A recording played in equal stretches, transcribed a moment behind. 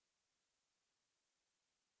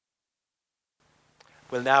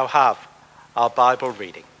We'll now have our Bible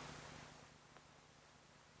reading.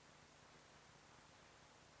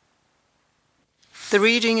 The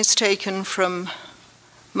reading is taken from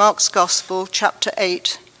Mark's Gospel, chapter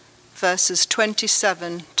 8, verses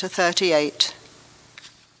 27 to 38.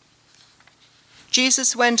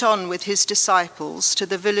 Jesus went on with his disciples to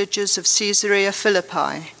the villages of Caesarea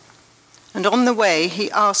Philippi, and on the way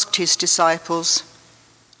he asked his disciples,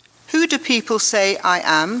 "Who do people say I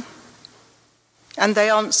am?" And they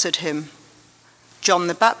answered him, "John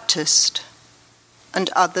the Baptist, and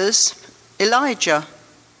others, Elijah,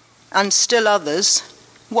 and still others,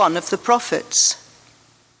 one of the prophets."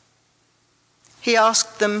 He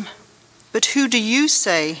asked them, "But who do you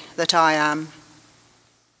say that I am?"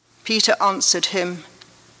 Peter answered him,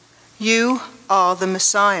 "You are the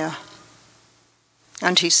Messiah."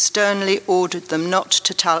 And he sternly ordered them not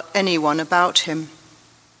to tell anyone about him.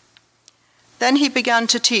 Then he began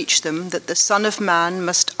to teach them that the Son of Man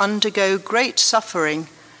must undergo great suffering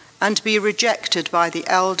and be rejected by the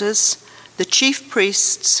elders, the chief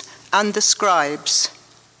priests, and the scribes,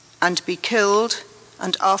 and be killed,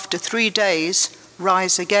 and after 3 days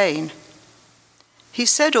rise again. He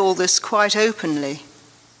said all this quite openly.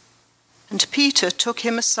 And Peter took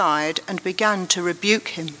him aside and began to rebuke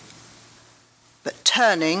him. But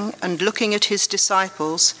turning and looking at his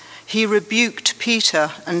disciples, he rebuked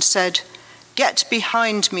Peter and said, "Get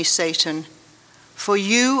behind me, Satan, for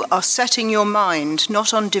you are setting your mind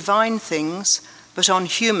not on divine things, but on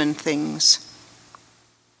human things."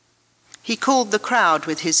 He called the crowd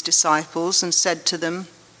with his disciples and said to them,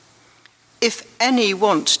 "If any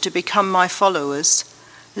want to become my followers,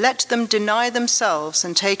 let them deny themselves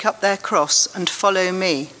and take up their cross and follow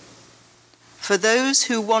me. For those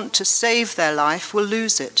who want to save their life will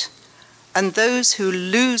lose it, and those who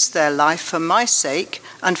lose their life for my sake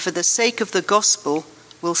and for the sake of the gospel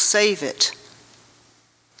will save it.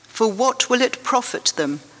 For what will it profit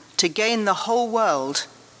them to gain the whole world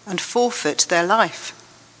and forfeit their life?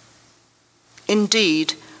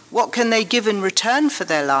 Indeed, what can they give in return for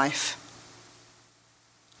their life?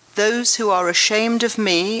 Those who are ashamed of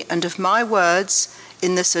me and of my words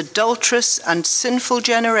in this adulterous and sinful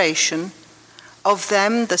generation, of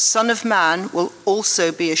them the Son of Man will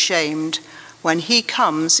also be ashamed when he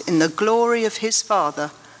comes in the glory of his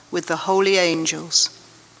Father with the holy angels."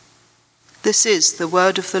 This is the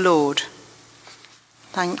word of the Lord.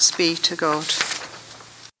 Thanks be to God.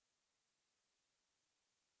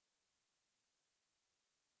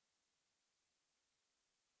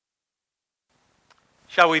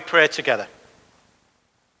 Shall we pray together?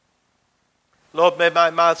 Lord, may my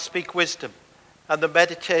mouth speak wisdom and the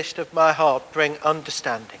meditation of my heart bring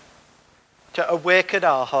understanding, to awaken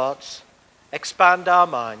our hearts, expand our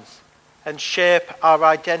minds, and shape our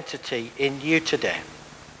identity in you today.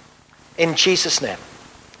 In Jesus' name,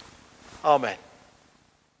 amen.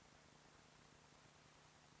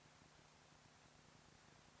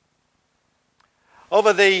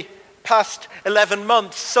 Over the past 11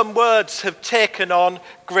 months, some words have taken on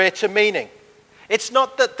greater meaning. It's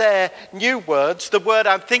not that they're new words. The word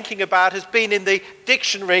I'm thinking about has been in the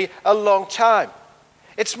dictionary a long time.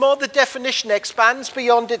 It's more the definition expands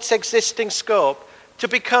beyond its existing scope to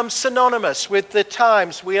become synonymous with the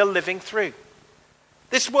times we are living through.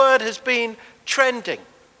 This word has been trending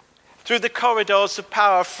through the corridors of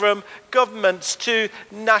power, from governments to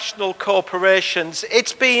national corporations.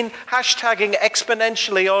 It's been hashtagging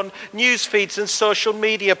exponentially on news feeds and social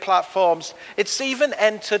media platforms. It's even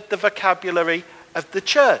entered the vocabulary of the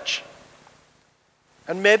church,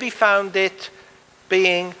 and maybe found it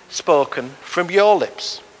being spoken from your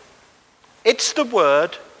lips. It's the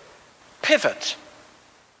word pivot.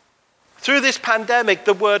 Through this pandemic,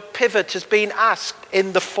 the word pivot has been asked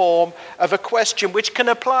in the form of a question which can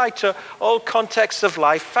apply to all contexts of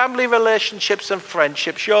life: family relationships and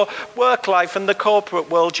friendships, your work life and the corporate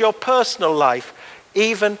world, your personal life,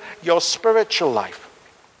 even your spiritual life.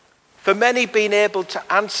 For many, being able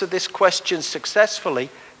to answer this question successfully,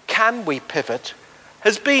 can we pivot,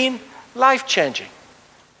 has been life-changing.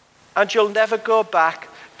 And you'll never go back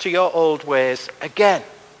to your old ways again.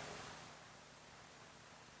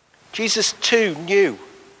 Jesus too knew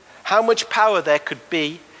how much power there could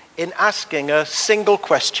be in asking a single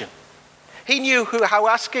question. He knew how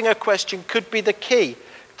asking a question could be the key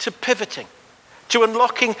to pivoting, to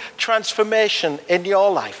unlocking transformation in your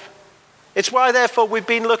life. It's why, therefore, we've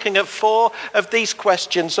been looking at 4 of these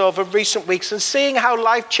questions over recent weeks and seeing how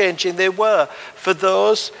life-changing they were for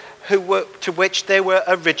those to which they were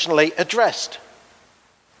originally addressed.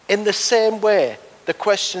 In the same way, the the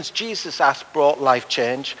questions Jesus asked brought life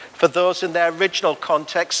change for those in their original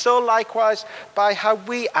context, so likewise, by how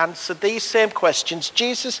we answer these same questions,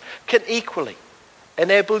 Jesus can equally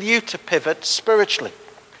enable you to pivot spiritually,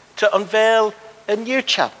 to unveil a new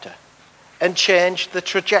chapter and change the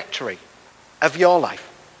trajectory of your life.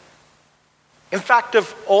 In fact,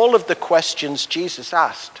 of all of the questions Jesus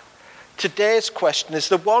asked, today's question is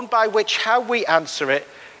the one by which how we answer it,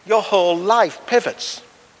 your whole life pivots.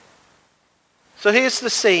 So here's the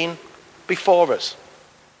scene before us.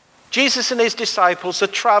 Jesus and his disciples are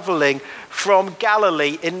traveling from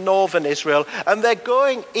Galilee in northern Israel, and they're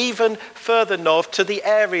going even further north to the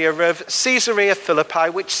area of Caesarea Philippi,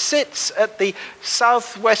 which sits at the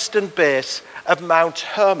southwestern base of Mount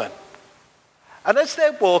Hermon. And as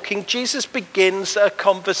they're walking, Jesus begins a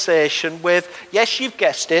conversation with, yes, you've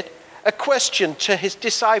guessed it, a question to his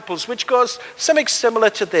disciples, which goes something similar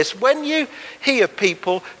to this. When you hear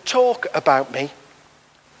people talk about me,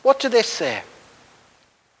 what do they say?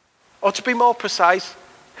 Or to be more precise,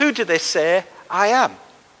 who do they say I am?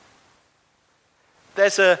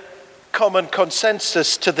 There's a common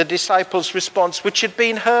consensus to the disciples' response, which had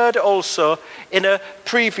been heard also in a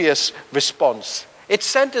previous response. It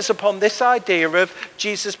centers upon this idea of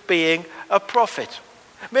Jesus being a prophet.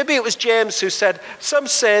 Maybe it was James who said, some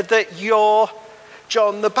say that you're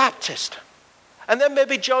John the Baptist. And then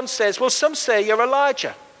maybe John says, well, some say you're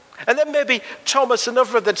Elijah. And then maybe Thomas and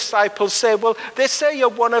other of the disciples say, well, they say you're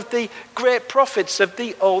one of the great prophets of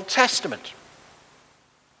the Old Testament.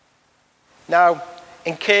 Now,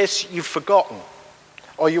 in case you've forgotten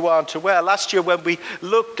or you aren't aware, last year when we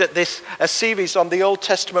looked at a series on the Old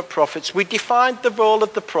Testament prophets, we defined the role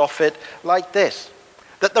of the prophet like this,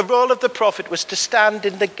 that the role of the prophet was to stand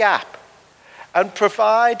in the gap and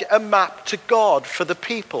provide a map to God for the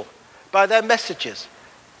people by their messages,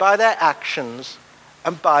 by their actions,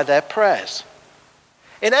 and by their prayers.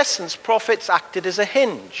 In essence, prophets acted as a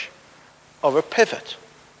hinge or a pivot.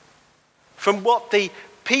 From what the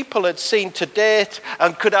people had seen to date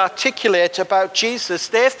and could articulate about Jesus,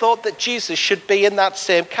 they thought that Jesus should be in that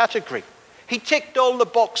same category. He ticked all the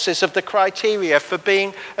boxes of the criteria for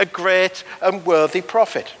being a great and worthy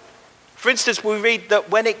prophet. For instance, we read that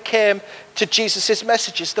when it came to Jesus'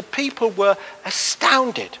 messages, the people were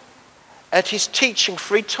astounded at his teaching,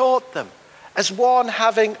 for he taught them as one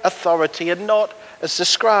having authority and not as the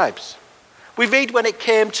scribes. We read when it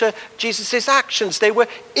came to Jesus' actions, they were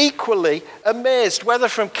equally amazed, whether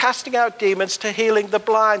from casting out demons to healing the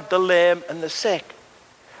blind, the lame, and the sick.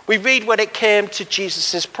 We read when it came to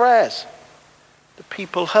Jesus' prayers, the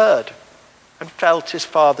people heard and felt his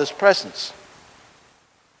Father's presence.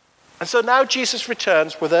 And so now Jesus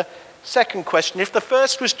returns with a second question. If the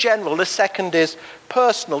first was general, the second is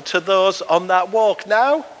personal to those on that walk.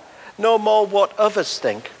 Now, no more what others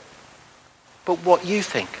think, but what you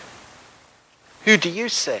think. Who do you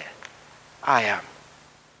say I am?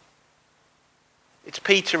 It's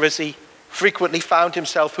Peter, as he frequently found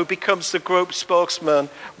himself, who becomes the group spokesman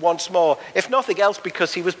once more, if nothing else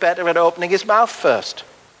because he was better at opening his mouth first.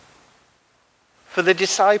 For the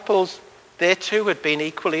disciples, they too had been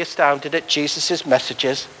equally astounded at Jesus'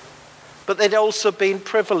 messages, but they'd also been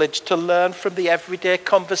privileged to learn from the everyday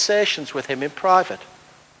conversations with him in private.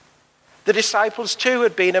 The disciples too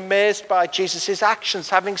had been amazed by Jesus'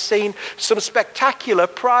 actions, having seen some spectacular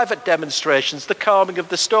private demonstrations, the calming of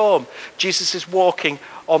the storm, Jesus' walking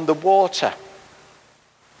on the water.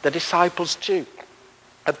 The disciples too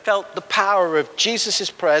had felt the power of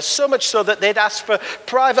Jesus' prayers, so much so that they'd asked for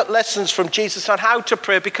private lessons from Jesus on how to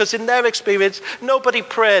pray, because in their experience, nobody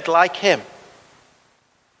prayed like him.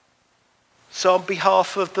 So on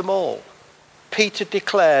behalf of them all, Peter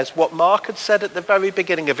declares what Mark had said at the very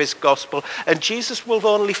beginning of his gospel, and Jesus will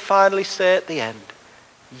only finally say at the end,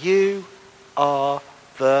 you are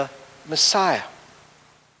the Messiah.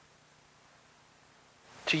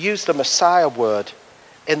 To use the Messiah word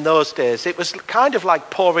in those days, it was kind of like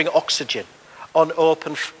pouring oxygen on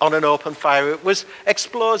an open fire. It was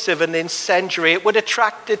explosive and incendiary. It would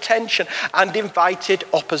attract attention and invited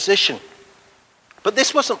opposition. But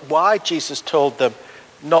this wasn't why Jesus told them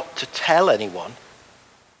not to tell anyone.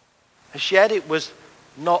 As yet it was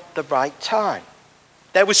not the right time.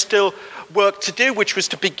 There was still work to do, which was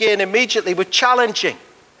to begin immediately with challenging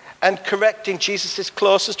and correcting Jesus'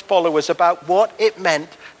 closest followers about what it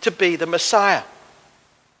meant to be the Messiah.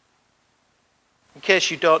 In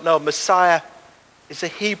case you don't know, Messiah is a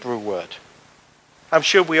Hebrew word. I'm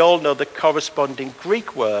sure we all know the corresponding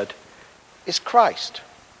Greek word is Christ.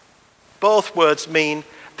 Both words mean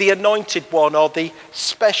the anointed one or the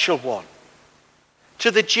special one.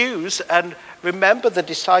 To the Jews, and remember the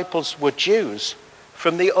disciples were Jews,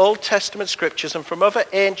 from the Old Testament scriptures and from other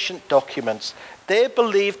ancient documents, they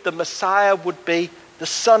believed the Messiah would be the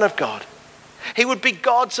Son of God. He would be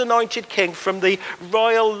God's anointed king from the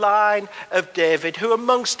royal line of David, who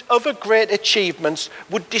amongst other great achievements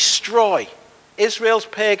would destroy Israel's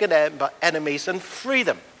pagan enemies and free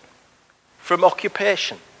them from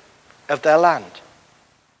occupation of their land.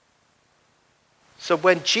 So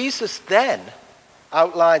when Jesus then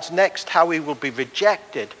outlines next how he will be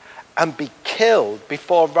rejected and be killed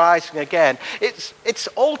before rising again, it's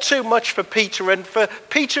all too much for Peter, and for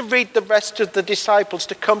Peter read the rest of the disciples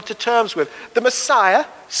to come to terms with. The Messiah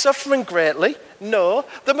suffering greatly? No.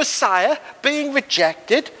 The Messiah being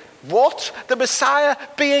rejected? What? The Messiah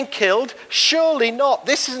being killed? Surely not.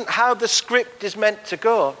 This isn't how the script is meant to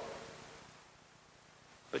go.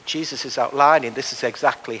 But Jesus is outlining this is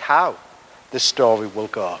exactly how the story will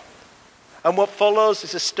go. And what follows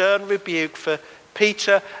is a stern rebuke for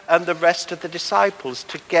Peter and the rest of the disciples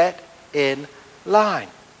to get in line.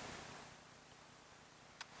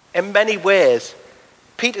 In many ways,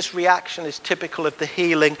 Peter's reaction is typical of the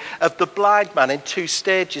healing of the blind man in two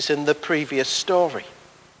stages in the previous story.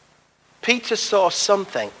 Peter saw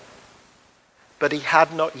something, but he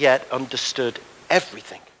had not yet understood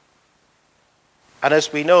everything. And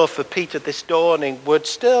as we know, for Peter, this dawning would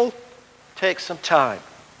still take some time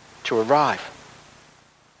to arrive.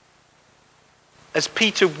 As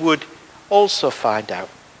Peter would also find out,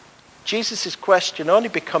 Jesus' question only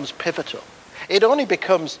becomes pivotal. It only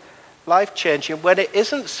becomes life-changing when it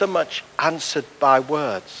isn't so much answered by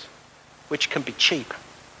words, which can be cheap,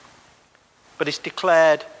 but it's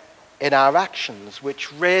declared in our actions,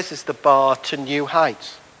 which raises the bar to new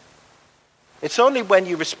heights. It's only when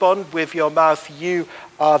you respond with your mouth, "You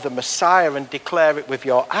are the Messiah," and declare it with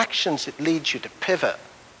your actions, it leads you to pivot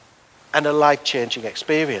and a life-changing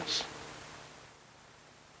experience.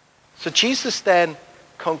 So Jesus then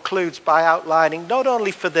concludes by outlining, not only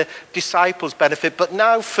for the disciples' benefit, but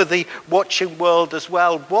now for the watching world as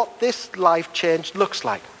well, what this life change looks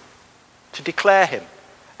like. To declare him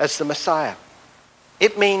as the Messiah.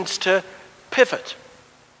 It means to pivot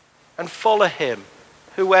and follow him,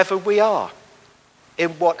 whoever we are,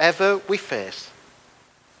 in whatever we face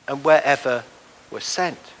and wherever we're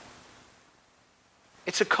sent.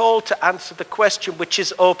 It's a call to answer the question which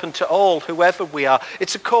is open to all, whoever we are.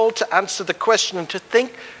 It's a call to answer the question and to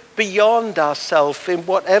think beyond ourselves in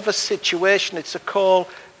whatever situation. It's a call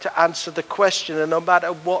to answer the question, and no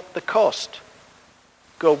matter what the cost,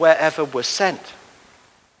 go wherever we're sent.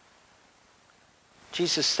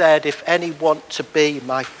 Jesus said, "If any want to be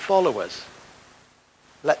my followers,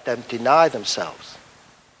 let them deny themselves."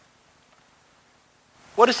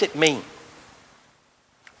 What does it mean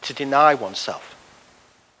to deny oneself?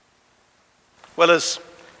 Well, as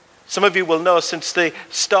some of you will know, since the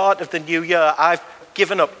start of the new year, I've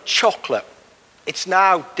given up chocolate. It's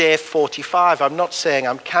now day 45. I'm not saying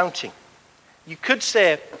I'm counting. You could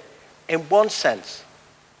say, in one sense,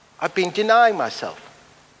 I've been denying myself.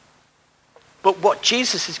 But what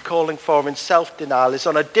Jesus is calling for in self-denial is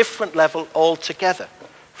on a different level altogether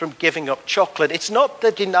from giving up chocolate. It's not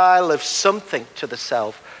the denial of something to the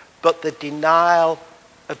self, but the denial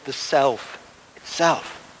of the self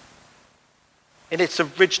itself. In its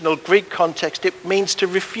original Greek context, it means to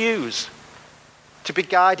refuse, to be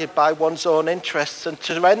guided by one's own interests, and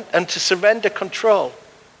to surrender control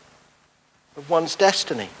of one's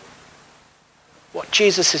destiny. What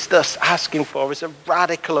Jesus is thus asking for is a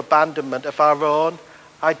radical abandonment of our own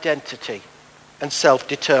identity and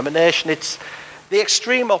self-determination. It's the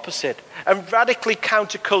extreme opposite and radically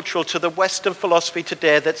countercultural to the Western philosophy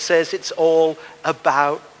today that says it's all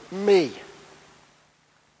about me.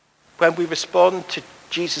 When we respond to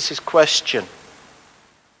Jesus' question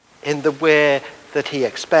in the way that he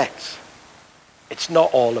expects, it's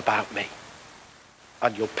not all about me,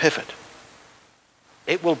 and you'll pivot.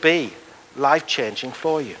 It will be life-changing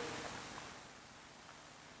for you.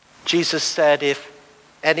 Jesus said, "If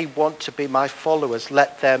any want to be my followers,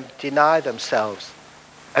 let them deny themselves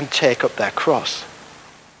and take up their cross."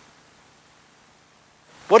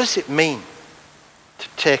 What does it mean to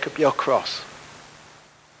take up your cross?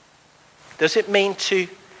 Does it mean to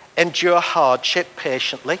endure hardship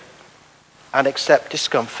patiently and accept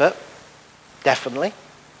discomfort? Definitely.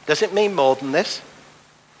 Does it mean more than this?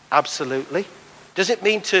 Absolutely. Does it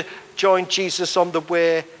mean to join Jesus on the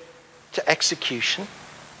way to execution?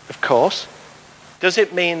 Of course. Does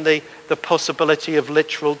it mean the possibility of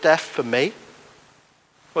literal death for me?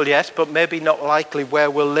 Well, yes, but maybe not likely where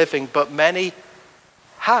we're living, but many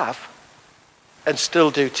have and still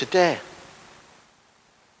do today.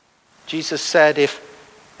 Jesus said, "If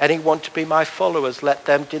Anyone to be my followers, let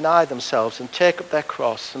them deny themselves and take up their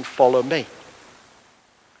cross and follow me.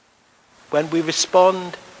 When we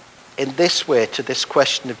respond in this way to this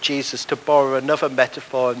question of Jesus, to borrow another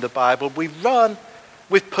metaphor in the Bible, we run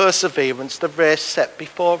with perseverance the race set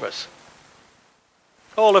before us.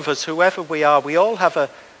 All of us, whoever we are, we all have a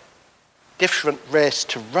different race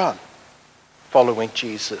to run following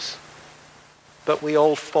Jesus. But we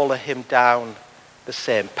all follow him down the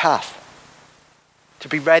same path. To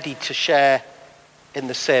be ready to share in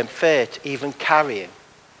the same fate, even carrying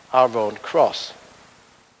our own cross.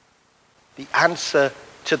 The answer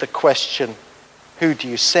to the question, who do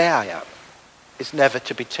you say I am, is never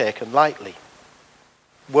to be taken lightly.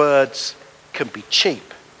 Words can be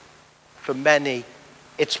cheap. For many,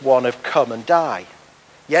 it's one of come and die.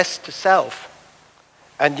 Yes to self,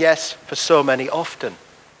 and yes, for so many often,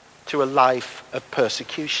 to a life of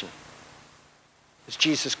persecution. As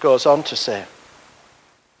Jesus goes on to say,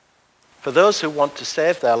 for those who want to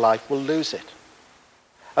save their life will lose it.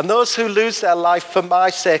 And those who lose their life for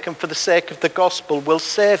my sake and for the sake of the gospel will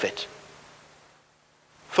save it.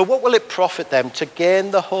 For what will it profit them to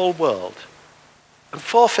gain the whole world and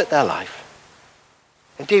forfeit their life?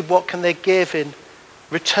 Indeed, what can they give in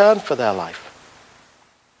return for their life?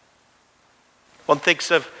 One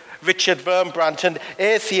thinks of Richard Wurmbrand, an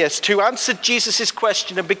atheist who answered Jesus'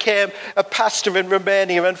 question and became a pastor in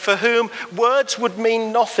Romania, and for whom words would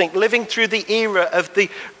mean nothing, living through the era of the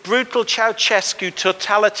brutal Ceausescu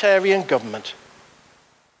totalitarian government.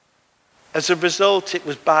 As a result, it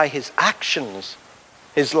was by his actions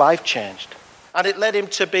his life changed. And it led him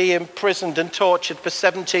to be imprisoned and tortured for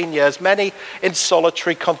 17 years, many in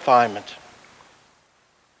solitary confinement.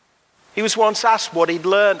 He was once asked what he'd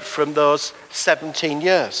learned from those 17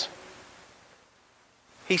 years.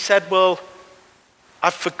 He said, well,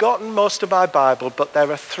 I've forgotten most of my Bible, but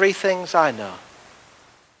there are 3 things I know.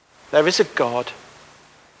 There is a God,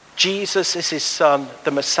 Jesus is his son,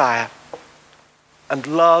 the Messiah, and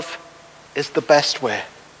love is the best way.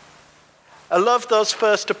 A love those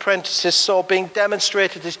first apprentices saw being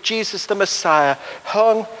demonstrated as Jesus the Messiah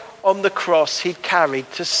hung on the cross he'd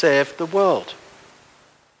carried to save the world.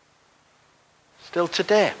 Still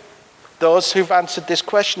today, those who've answered this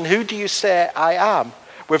question, who do you say I am?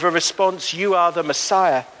 With a response, you are the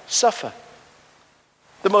Messiah, suffer.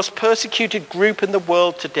 The most persecuted group in the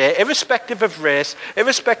world today, irrespective of race,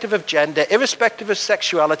 irrespective of gender, irrespective of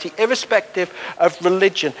sexuality, irrespective of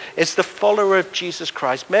religion, is the follower of Jesus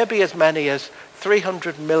Christ. Maybe as many as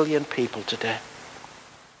 300 million people today.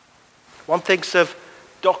 One thinks of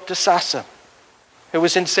Dr. Sasser, who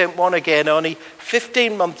was in St. Juan again only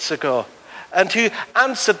 15 months ago, and who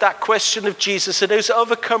answered that question of Jesus and who's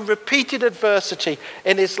overcome repeated adversity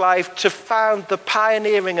in his life to found the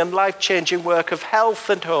pioneering and life-changing work of Health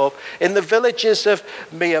and Hope in the villages of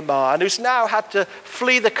Myanmar, and who's now had to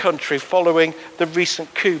flee the country following the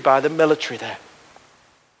recent coup by the military there.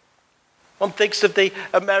 One thinks of the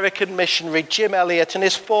American missionary Jim Elliot and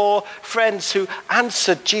his 4 friends who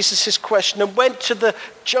answered Jesus' question and went to the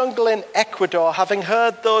jungle in Ecuador having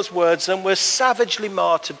heard those words and were savagely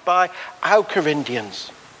martyred by Auca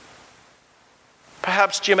Indians.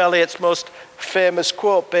 Perhaps Jim Elliot's most famous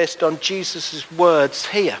quote based on Jesus' words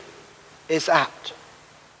here is apt.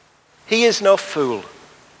 He is no fool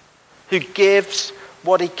who gives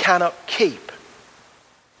what he cannot keep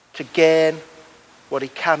to gain what he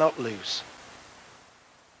cannot lose.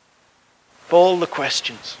 Of all the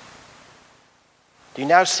questions, do you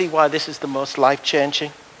now see why this is the most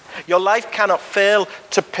life-changing? Your life cannot fail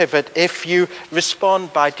to pivot if you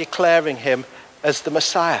respond by declaring him as the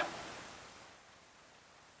Messiah.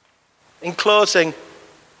 In closing,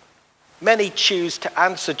 many choose to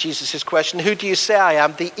answer Jesus' question, who do you say I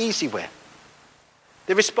am, the easy way.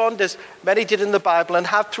 They respond as many did in the Bible and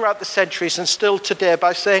have throughout the centuries and still today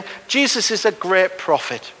by saying, Jesus is a great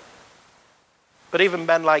prophet. But even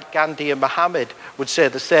men like Gandhi and Muhammad would say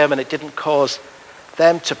the same, and it didn't cause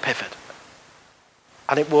them to pivot.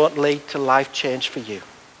 And it won't lead to life change for you.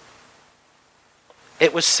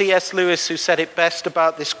 It was C.S. Lewis who said it best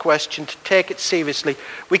about this question: to take it seriously,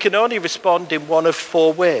 we can only respond in one of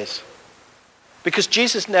 4 ways. Because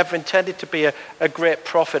Jesus never intended to be a great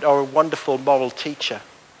prophet or a wonderful moral teacher.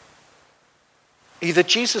 Either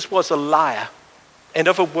Jesus was a liar, in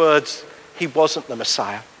other words, he wasn't the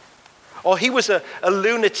Messiah. Or he was a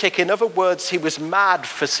lunatic, in other words, he was mad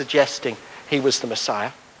for suggesting he was the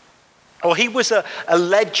Messiah. Or he was a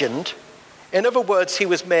legend, in other words, he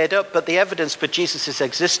was made up, but the evidence for Jesus'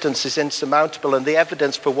 existence is insurmountable, and the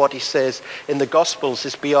evidence for what he says in the Gospels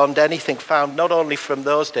is beyond anything found not only from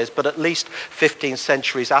those days, but at least 15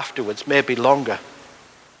 centuries afterwards, maybe longer.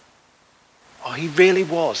 Oh, he really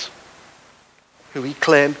was who he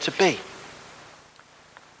claimed to be.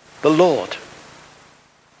 The Lord,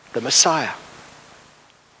 the Messiah.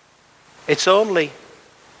 It's only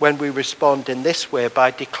when we respond in this way,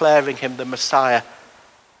 by declaring him the Messiah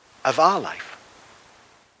of our life,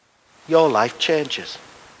 your life changes.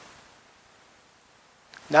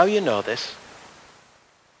 Now you know this.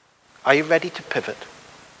 Are you ready to pivot?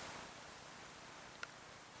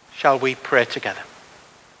 Shall we pray together?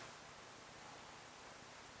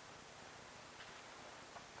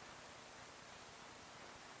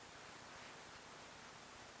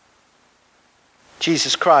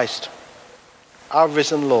 Jesus Christ, our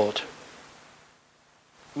risen Lord,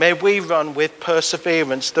 may we run with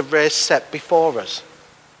perseverance the race set before us,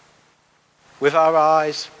 with our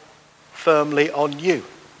eyes firmly on you,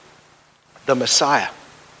 the Messiah.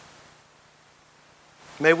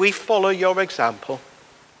 May we follow your example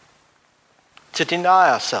to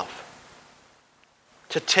deny ourselves,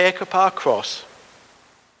 to take up our cross,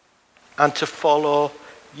 and to follow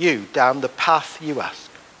you down the path you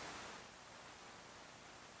ask.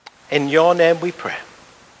 In your name we pray.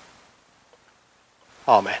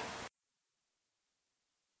 Amen.